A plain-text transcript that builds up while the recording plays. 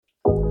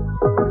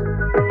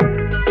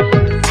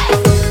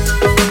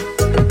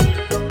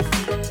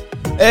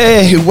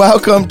Hey,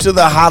 welcome to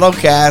the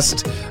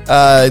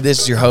HOTLCast.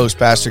 This is your host,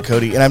 Pastor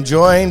Cody, and I'm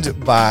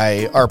joined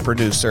by our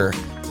producer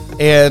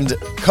and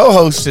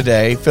co-host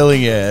today,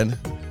 filling in,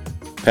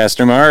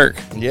 Pastor Mark.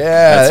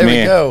 Yeah, That's there me.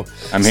 We go.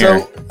 I'm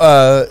here.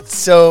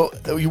 So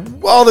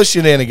all the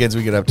shenanigans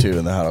we get up to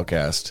in the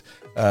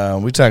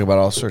HOTLCast, we talk about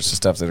all sorts of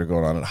stuff that are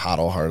going on at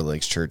HOTL, Heart of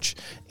Lakes Church,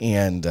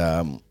 and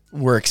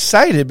we're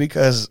excited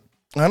because,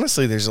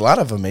 honestly, there's a lot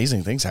of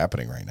amazing things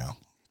happening right now.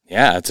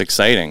 Yeah, it's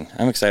exciting.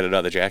 I'm excited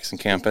about the Jackson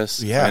campus.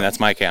 Yeah. I mean,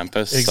 that's my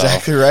campus.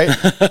 Exactly, so.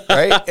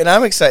 right? And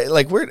I'm excited.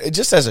 Like, we're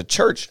just as a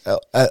church,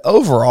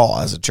 overall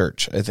as a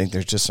church, I think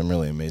there's just some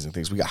really amazing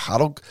things. We got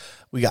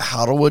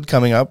HOTLwood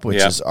coming up,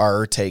 which is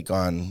our take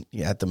on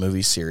At the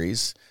Movie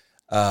series.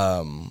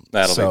 That'll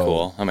be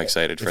cool. I'm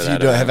excited for that.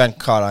 If you haven't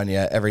caught on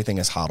yet, everything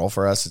is HOTL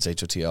for us. It's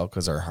HOTL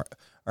because our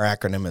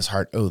acronym is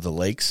Heart of the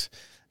Lakes.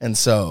 And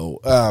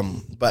so,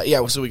 but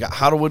yeah, so we got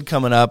HOTLwood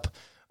coming up.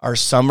 Our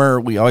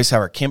summer, we always have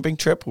our camping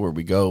trip where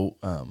we go,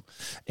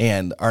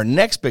 and our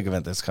next big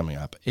event that's coming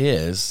up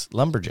is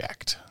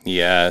Lumberjacked.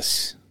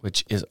 Yes,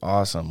 which is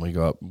awesome. We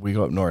go up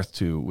north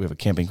we have a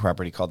camping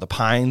property called the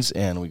Pines,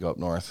 and we go up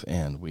north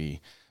and we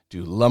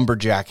do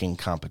lumberjacking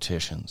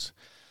competitions,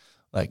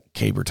 like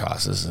caber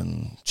tosses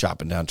and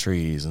chopping down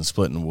trees and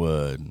splitting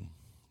wood.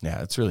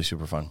 Yeah, it's really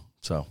super fun.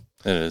 So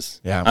it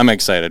is. Yeah, I'm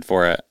excited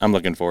for it. I'm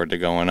looking forward to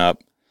going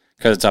up.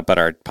 Because it's up at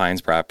our Pines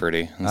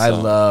property. I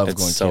love going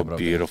camping. It's so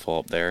beautiful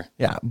up there.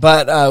 Yeah,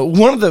 but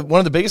one of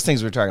the biggest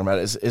things we're talking about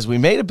is we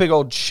made a big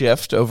old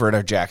shift over at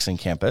our Jackson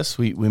campus.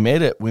 We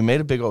made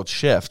a big old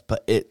shift,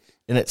 but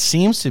it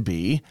seems to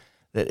be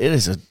that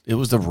it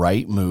was the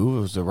right move.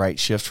 It was the right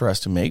shift for us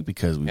to make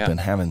because we've been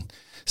having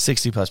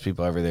 60 plus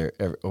people over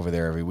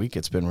there every week.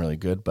 It's been really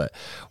good, but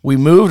we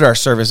moved our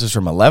services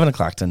from 11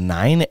 o'clock to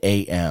 9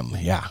 a.m.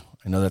 Yeah.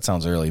 I know that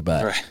sounds early,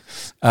 but right.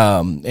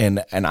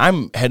 And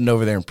I'm heading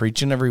over there and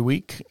preaching every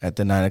week at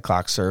the 9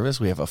 o'clock service.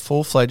 We have a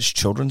full-fledged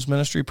children's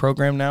ministry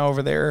program now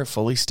over there,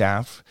 fully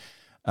staffed.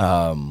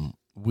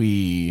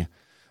 Obviously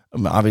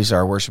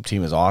our worship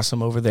team is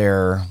awesome over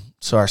there.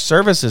 So our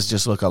services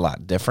just look a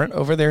lot different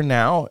over there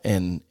now,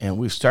 and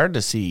we've started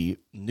to see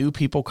new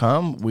people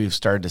come. We've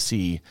started to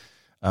see,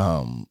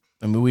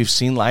 we've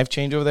seen life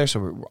change over there.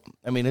 So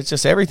it's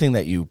just everything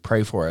that you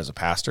pray for as a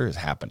pastor is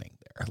happening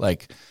there.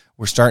 Like,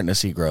 we're starting to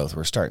see growth.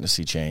 We're starting to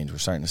see change. We're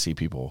starting to see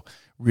people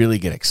really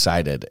get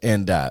excited.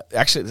 And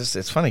actually,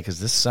 it's funny because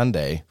this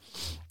Sunday,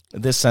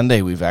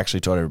 we've actually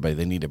told everybody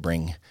they need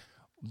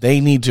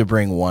to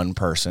bring one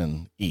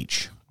person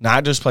each,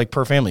 not just like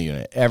per family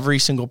unit. Every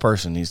single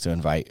person needs to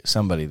invite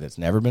somebody that's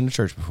never been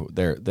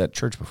to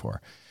church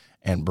before,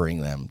 and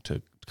bring them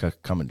to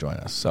come and join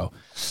us. So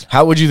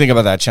how would you think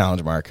about that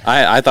challenge, Mark?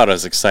 I thought it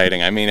was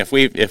exciting. I mean, if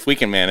we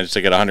can manage to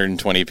get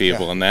 120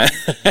 people in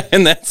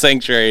that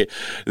sanctuary,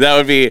 that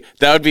would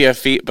be a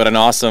feat, but an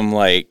awesome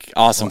thing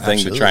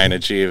absolutely. to try and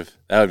achieve.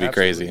 That would be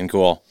crazy and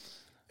cool.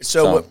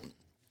 So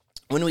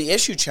when we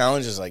issue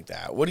challenges like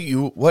that, what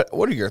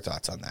are your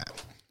thoughts on that?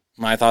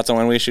 My thoughts on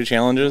when we issue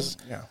challenges?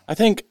 Yeah. I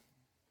think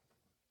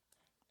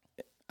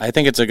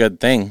it's a good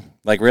thing.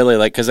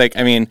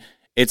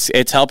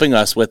 It's helping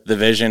us with the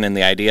vision and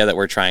the idea that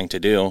we're trying to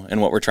do and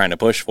what we're trying to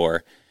push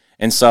for.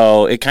 And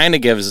so it kind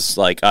of gives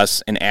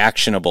us an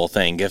actionable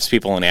thing, gives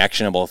people an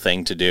actionable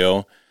thing to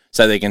do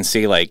so they can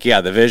see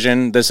the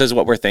vision, this is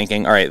what we're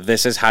thinking. All right,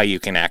 this is how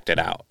you can act it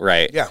out,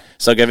 right? Yeah.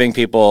 So giving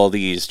people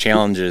these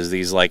challenges,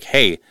 these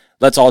hey,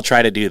 let's all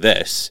try to do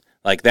this.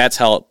 That's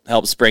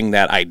helps bring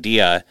that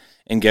idea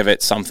and give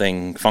it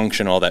something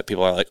functional that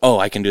people are oh,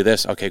 I can do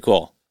this. Okay,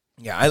 cool.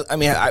 Yeah,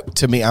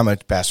 to me, I'm a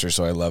pastor,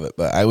 so I love it.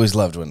 But I always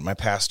loved when my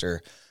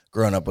pastor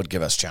growing up would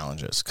give us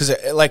challenges. Because,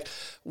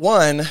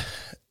 one,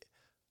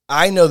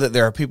 I know that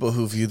there are people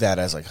who view that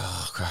as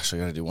oh, gosh, I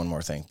got to do one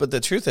more thing. But the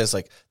truth is,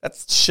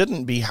 that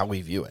shouldn't be how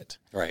we view it.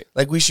 Right.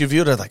 We should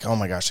view it as oh,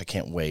 my gosh, I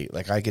can't wait.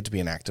 I get to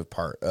be an active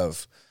part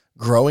of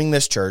growing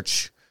this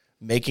church,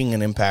 making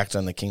an impact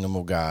on the kingdom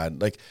of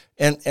God.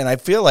 And I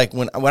feel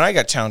when I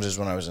got challenges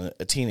when I was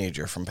a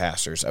teenager from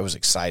pastors, I was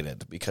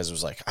excited because it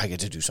was I get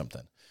to do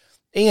something.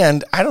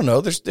 And I don't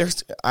know,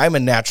 I'm a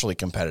naturally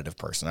competitive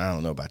person. I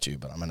don't know about you,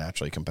 but I'm a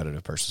naturally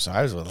competitive person. So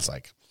I was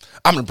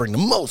I'm going to bring the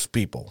most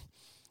people.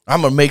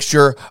 I'm going to make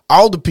sure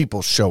all the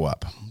people show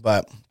up.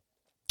 But,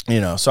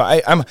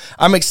 so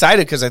I'm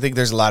excited because I think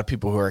there's a lot of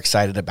people who are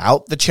excited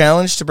about the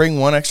challenge to bring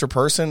one extra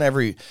person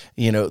every,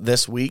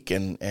 this week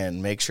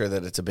and make sure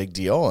that it's a big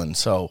deal. And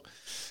so,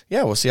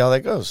 yeah, we'll see how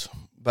that goes.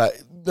 But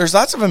there's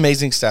lots of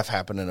amazing stuff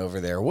happening over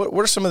there. What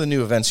are some of the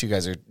new events you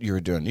were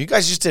doing? You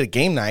guys just did a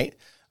game night.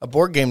 A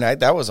board game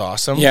night. That was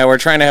awesome. Yeah, we're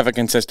trying to have a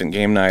consistent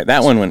game night.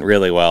 That one went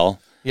really well.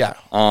 Yeah,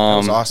 that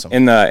was awesome.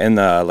 In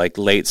the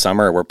late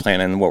summer, we're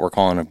planning what we're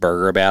calling a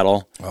burger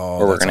battle,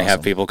 where we're going to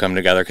have people come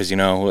together because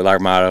with our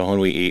motto, when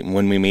we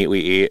meet, we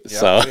eat.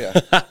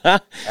 Yeah,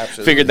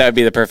 so figured that would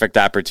be the perfect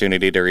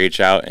opportunity to reach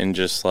out and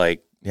just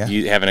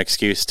you have an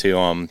excuse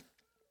to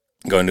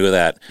go and do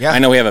that. Yeah. I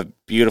know we have a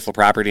beautiful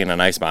property and a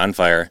nice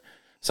bonfire.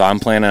 So I'm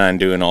planning on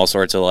doing all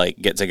sorts of like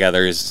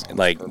get-togethers,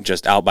 like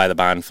just out by the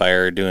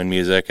bonfire, doing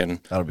music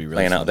and That'll be really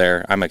playing fun. out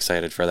there. I'm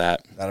excited for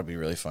that. That'll be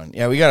really fun.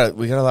 Yeah, we got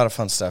a lot of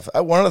fun stuff.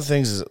 One of the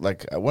things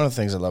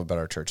I love about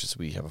our church is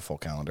we have a full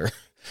calendar.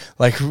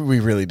 Like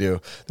we really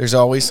do. There's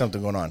always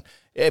something going on.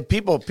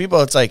 People,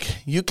 it's like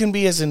you can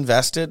be as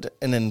invested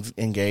and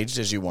engaged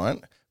as you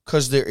want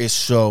because there is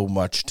so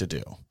much to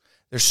do.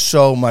 There's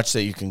so much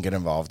that you can get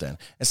involved in,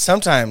 and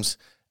sometimes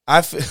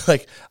I feel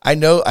like I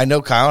know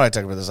Kyle and I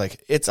talk about this.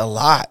 Like it's a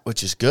lot,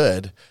 which is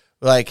good.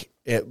 But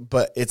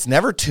it's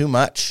never too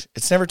much.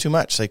 It's never too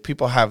much. Like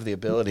people have the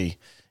ability,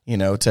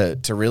 to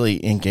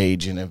really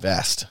engage and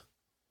invest.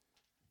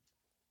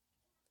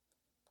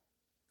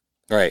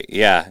 Right.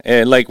 Yeah.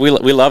 And like we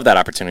love that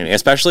opportunity,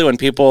 especially when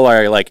people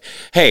are like,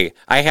 "Hey,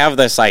 I have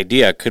this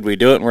idea. Could we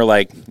do it?" And we're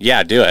like,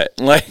 "Yeah, do it."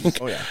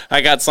 Like, oh, yeah.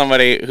 I got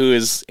somebody who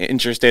is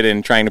interested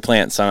in trying to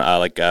plant some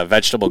like a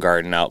vegetable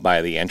garden out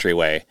by the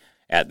entryway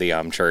at the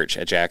church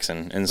at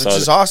Jackson, and which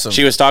is awesome.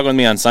 She was talking with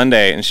me on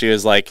Sunday, and she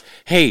was like,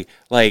 "Hey,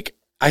 like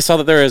I saw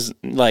that there is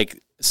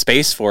like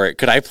space for it.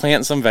 Could I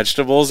plant some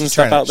vegetables and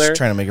stuff out there?" She's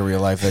trying to make a real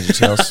life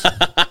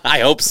VeggieTales.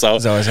 I hope so.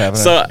 It's always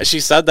happening. So she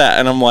said that,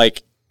 and I'm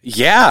like,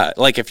 yeah,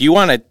 like if you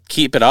want to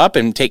keep it up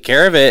and take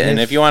care of it, and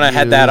if you want to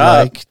head that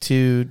up, like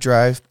to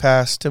drive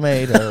past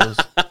tomatoes.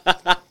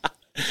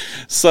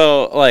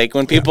 So like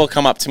when people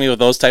come up to me with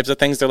those types of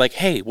things, they're like,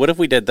 "Hey, what if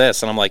we did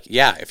this?" And I'm like,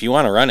 "Yeah, if you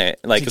want to run it,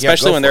 like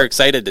especially when they're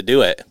excited to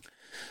do it."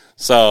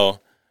 So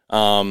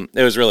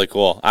it was really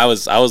cool. I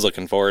was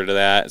looking forward to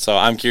that. So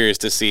I'm curious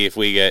to see if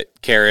we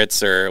get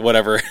carrots or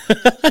whatever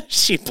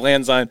she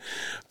plans on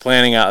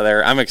planning out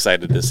there. I'm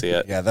excited to see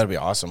it. Yeah, that'd be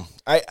awesome.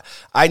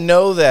 I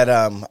know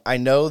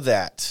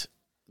that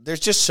there's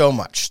just so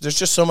much. There's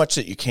just so much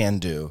that you can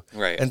do.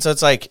 Right. And so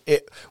it's like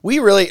we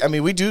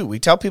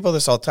tell people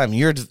this all the time.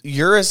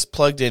 You're as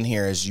plugged in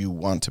here as you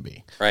want to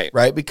be. Right.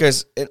 Right?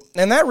 Because I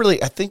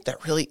think that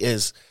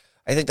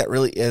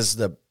really is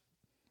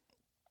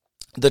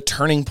the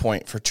turning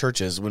point for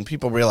churches when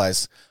people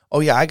realize, oh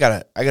yeah, I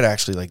gotta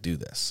actually like do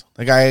this.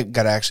 Like I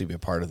gotta actually be a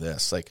part of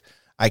this. Like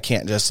I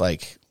can't just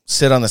like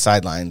sit on the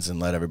sidelines and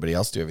let everybody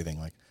else do everything.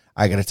 Like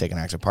I gotta take an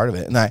active part of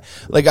it. And I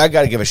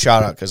gotta give a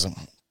shout out because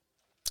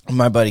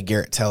my buddy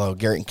Garrett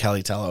and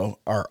Kelly Tello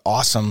are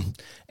awesome,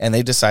 and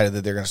they decided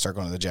that they're going to start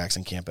going to the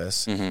Jackson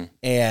campus. Mm-hmm.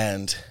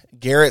 And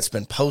Garrett's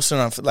been posting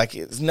on like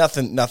it's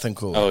nothing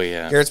cool. Oh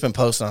yeah, Garrett's been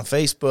posting on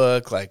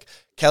Facebook. Like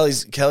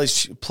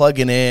Kelly's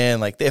plugging in.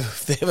 Like they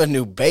have a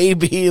new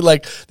baby.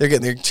 Like they're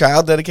getting their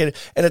child dedicated,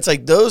 and it's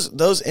like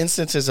those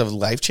instances of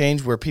life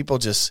change where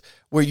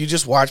you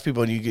just watch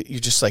people and you're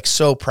just like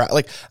so proud.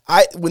 Like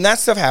when that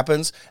stuff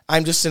happens,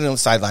 I'm just sitting on the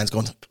sidelines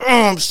going,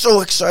 "Oh, I'm so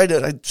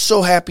excited. I'm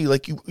so happy.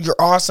 Like you're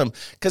awesome."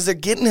 Because they're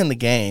getting in the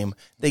game.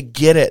 They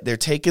get it. They're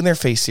taking their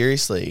faith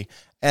seriously.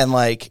 And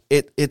like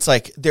it's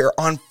like they're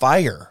on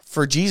fire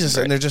for Jesus,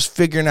 right. And they're just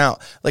figuring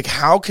out like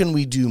how can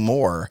we do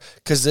more?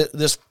 Because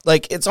this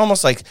like it's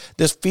almost like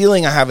this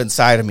feeling I have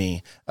inside of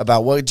me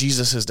about what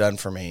Jesus has done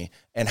for me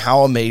and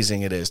how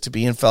amazing it is to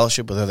be in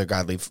fellowship with other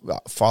godly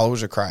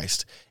followers of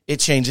Christ.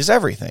 It changes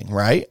everything,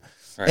 right?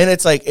 And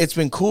it's like it's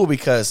been cool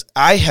because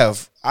I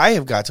have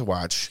got to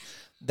watch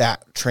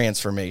that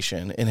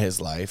transformation in his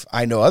life.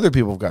 I know other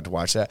people have got to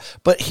watch that,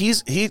 but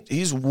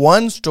he's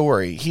one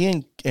story.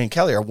 He and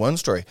Kelly are one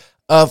story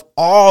of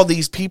all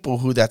these people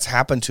who that's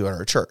happened to in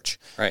our church.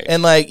 Right.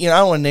 And like, I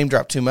don't want to name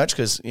drop too much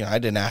because, I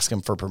didn't ask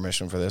him for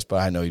permission for this, but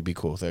I know he'd be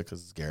cool with it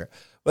because it's Garrett.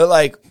 But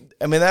like,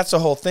 I mean, that's the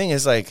whole thing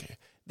is like,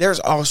 there's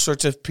all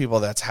sorts of people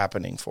that's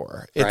happening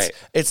for.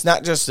 It's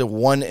not just the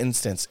one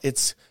instance.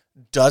 It's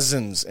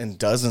dozens and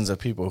dozens of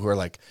people who are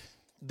like,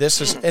 this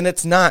is, and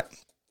it's not,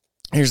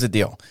 here's the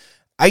deal.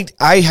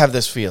 I have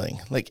this feeling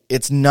like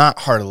it's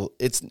not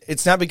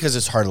it's not because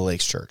it's Heart of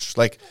Lakes Church.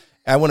 Like,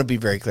 I want to be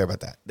very clear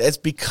about that. It's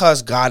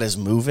because God is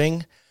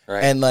moving,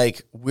 right. And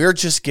like we're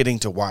just getting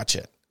to watch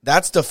it.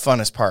 That's the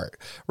funnest part,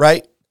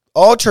 right?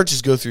 All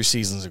churches go through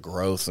seasons of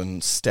growth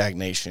and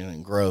stagnation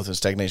and growth and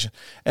stagnation.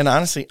 And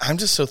honestly, I'm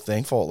just so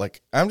thankful.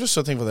 Like I'm just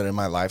so thankful that in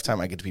my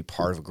lifetime I get to be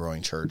part of a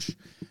growing church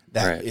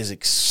that is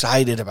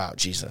excited about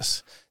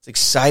Jesus. It's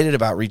excited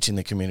about reaching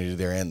the community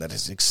they're in. That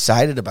is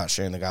excited about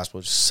sharing the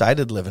gospel.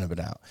 Excited living it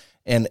out.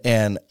 And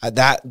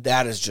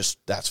that is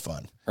just that's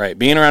fun. Right.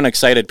 Being around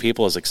excited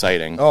people is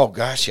exciting. Oh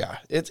gosh, yeah.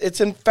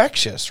 It's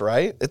infectious,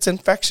 right? It's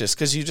infectious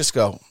because you just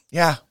go,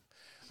 yeah,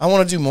 I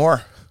want to do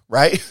more,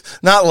 right?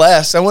 Not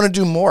less. I want to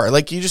do more.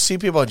 Like you just see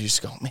people and you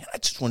just go, man, I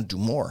just want to do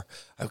more.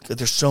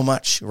 There's so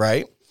much,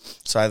 right?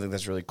 So I think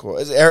that's really cool.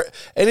 Is there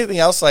anything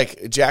else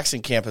like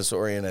Jackson campus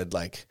oriented,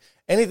 like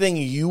anything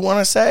you want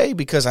to say?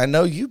 Because I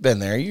know you've been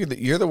there.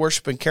 You're the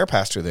worship and care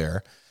pastor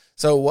there.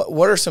 So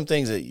what are some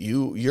things that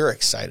you're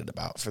excited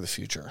about for the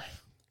future?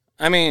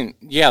 I mean,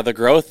 yeah, the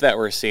growth that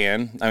we're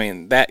seeing. I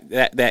mean,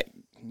 that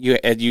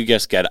you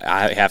just get.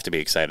 I have to be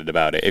excited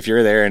about it. If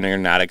you're there and you're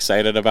not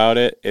excited about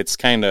it, it's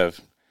kind of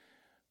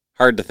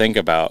hard to think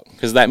about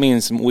because that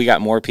means we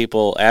got more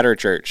people at our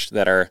church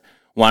that are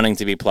wanting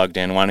to be plugged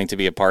in, wanting to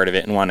be a part of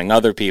it, and wanting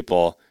other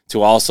people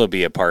to also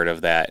be a part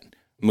of that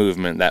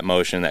movement, that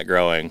motion, that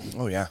growing.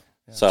 Oh yeah.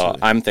 So Absolutely.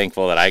 I'm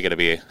thankful that I get to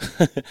be,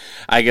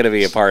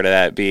 a part of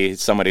that, be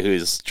somebody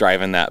who's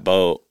driving that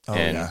boat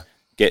and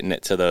getting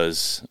it to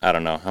those, I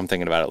don't know. I'm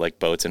thinking about it like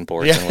boats and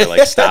ports and we're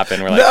like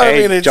stopping. We're like,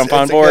 hey, jump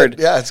on board.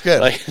 Yeah, it's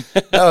good. Like,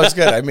 no, it's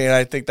good. I mean,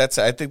 I think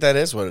that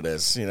is what it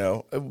is. You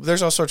know,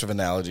 there's all sorts of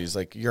analogies.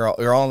 Like you're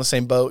all on the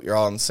same boat. You're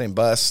all on the same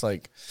bus.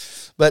 Like,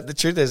 but the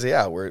truth is,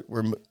 yeah, we're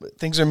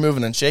things are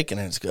moving and shaking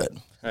and it's good.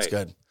 It's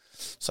good.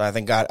 So I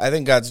think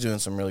God's doing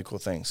some really cool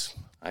things.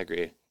 I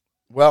agree.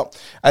 Well,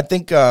 I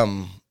think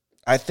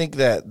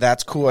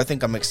that's cool. I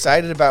think I'm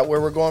excited about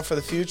where we're going for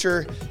the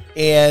future.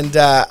 And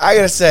I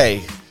got to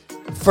say,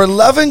 for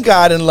loving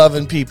God and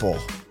loving people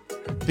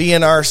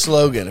being our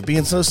slogan, and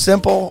being so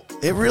simple,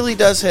 it really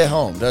does hit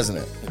home, doesn't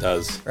it? It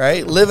does.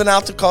 Right? Living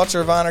out the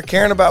culture of honor,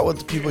 caring about what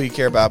the people you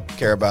care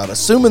about,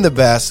 assuming the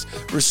best,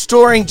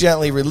 restoring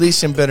gently,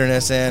 releasing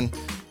bitterness, and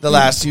the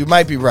last you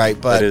might be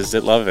right, but is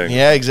it loving?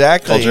 Yeah,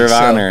 exactly. Culture of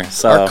honor.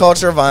 So our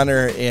culture of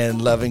honor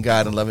and loving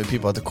God and loving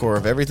people at the core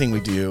of everything we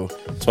do.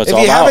 That's what it's if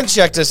all you about. haven't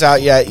checked us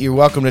out yet, you're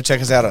welcome to check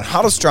us out on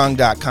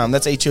HOTLstrong.com.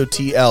 That's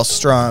HOTL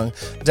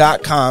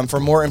strong.com for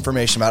more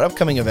information about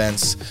upcoming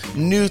events,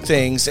 new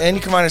things, and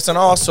you can find us on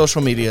all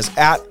social medias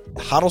at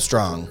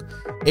HOTLstrong.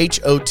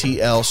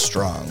 HOTL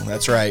strong.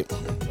 That's right.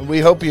 We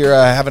hope you're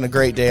having a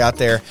great day out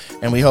there,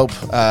 and we hope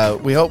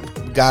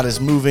God is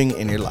moving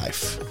in your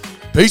life.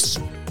 Peace.